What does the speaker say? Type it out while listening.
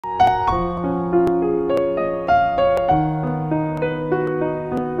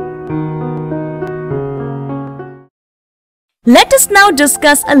Let us now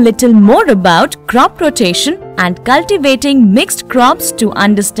discuss a little more about crop rotation and cultivating mixed crops to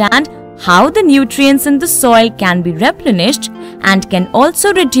understand how the nutrients in the soil can be replenished and can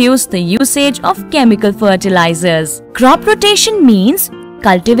also reduce the usage of chemical fertilizers. Crop rotation means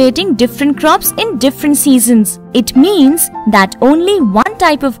cultivating different crops in different seasons. It means that only one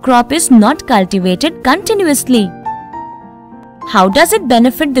type of crop is not cultivated continuously. How does it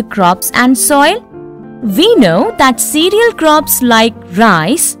benefit the crops and soil? We know that cereal crops like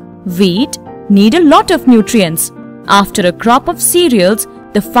rice, wheat need a lot of nutrients. After a crop of cereals,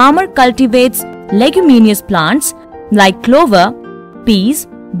 the farmer cultivates leguminous plants like clover, peas,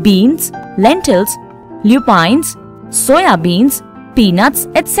 beans, lentils, lupines, soya beans, peanuts,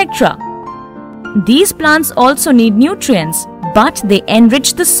 etc. These plants also need nutrients, but they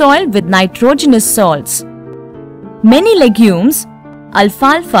enrich the soil with nitrogenous salts. Many legumes,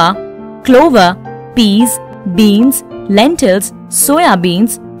 alfalfa, clover, peas, beans, lentils, soya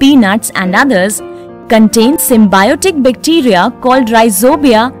beans, peanuts and others contain symbiotic bacteria called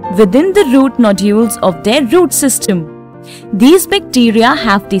rhizobia within the root nodules of their root system. These bacteria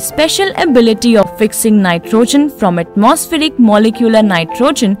have the special ability of fixing nitrogen from atmospheric molecular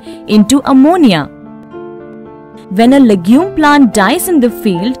nitrogen into ammonia. When a legume plant dies in the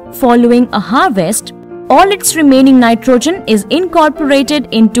field following a harvest, all its remaining nitrogen is incorporated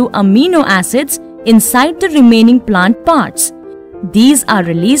into amino acids inside the remaining plant parts. These are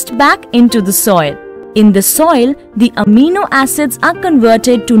released back into the soil. In the soil, the amino acids are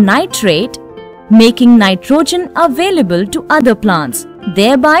converted to nitrate, making nitrogen available to other plants,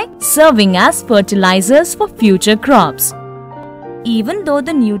 thereby serving as fertilizers for future crops. Even though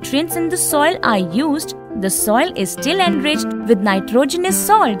the nutrients in the soil are used, the soil is still enriched with nitrogenous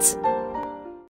salts.